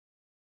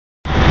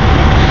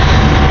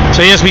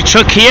So here's my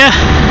truck here,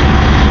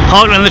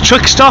 parked in the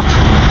Truckstop,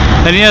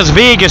 and here's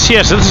Vegas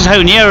here, so this is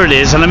how near it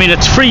is. And I mean,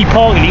 it's free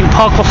parking, you can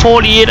park for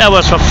 48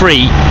 hours for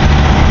free,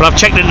 but I've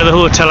checked into the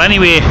hotel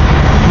anyway.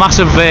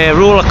 Massive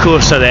roller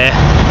coaster there,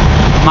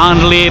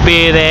 Mandalay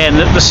Bay there, and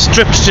the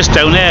strip's just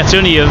down there. It's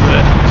only a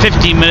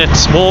 15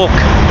 minutes walk,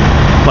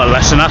 well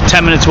less than that,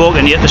 10 minutes walk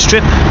and you hit the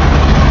strip.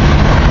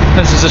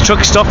 This is a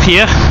Truckstop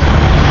here,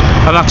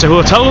 and that's a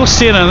hotel we're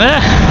staying in there.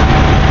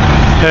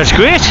 It's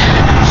great.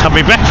 Have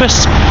my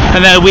breakfast,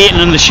 and they're waiting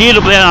in the shade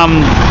up there.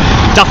 I'm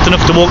daft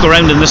enough to walk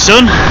around in the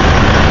sun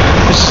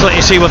just to let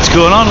you see what's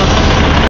going on.